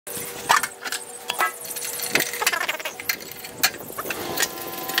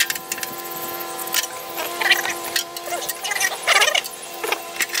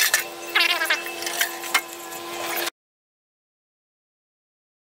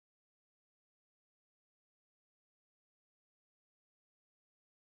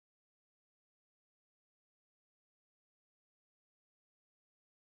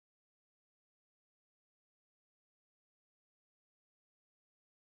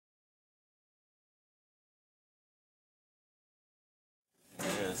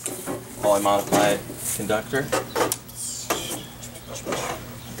alloy modified conductor.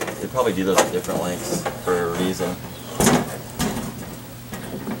 They probably do those at different lengths for a reason.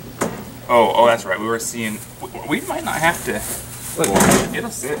 Oh, that's right. We were seeing. We might not have to. Look, it'll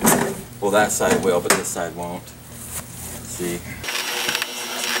sit. Well, that side will, but this side won't. Let's see.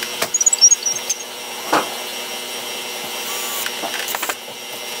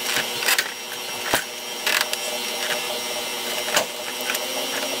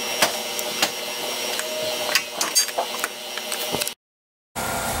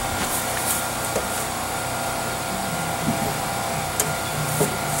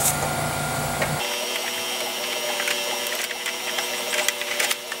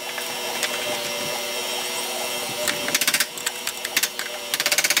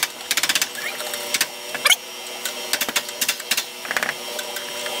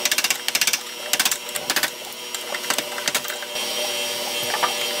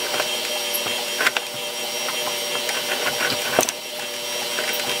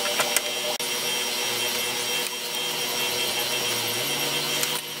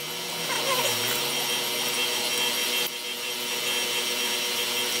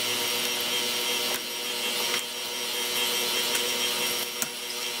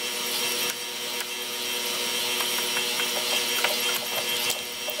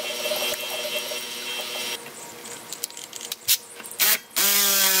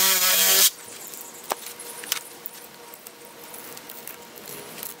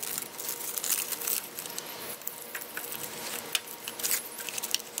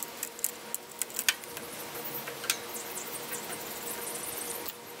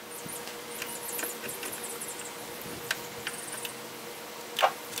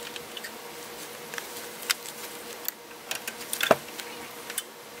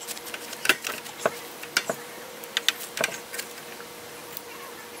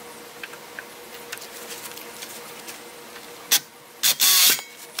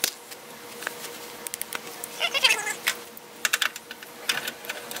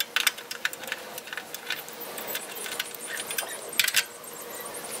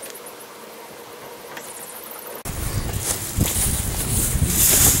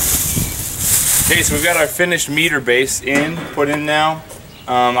 Okay, so we've got our finished meter base put in now.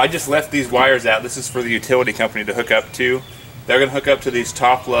 I just left these wires out. This is for the utility company to hook up to. They're going to hook up to these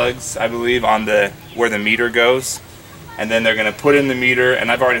top lugs, I believe, on where the meter goes. And then they're going to put in the meter, and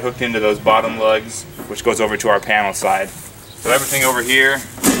I've already hooked into those bottom lugs, which goes over to our panel side. So everything over here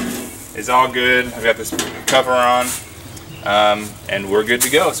is all good. I've got this cover on, and we're good to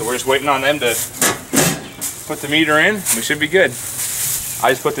go. So we're just waiting on them to put the meter in. We should be good. I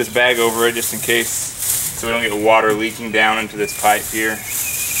just put this bag over it just in case, so we don't get water leaking down into this pipe here.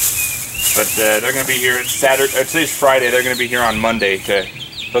 But they're going to be here today's Friday. They're going to be here on Monday to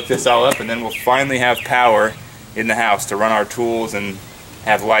hook this all up, and then we'll finally have power in the house to run our tools and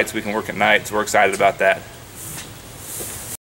have lights we can work at night. So we're excited about that.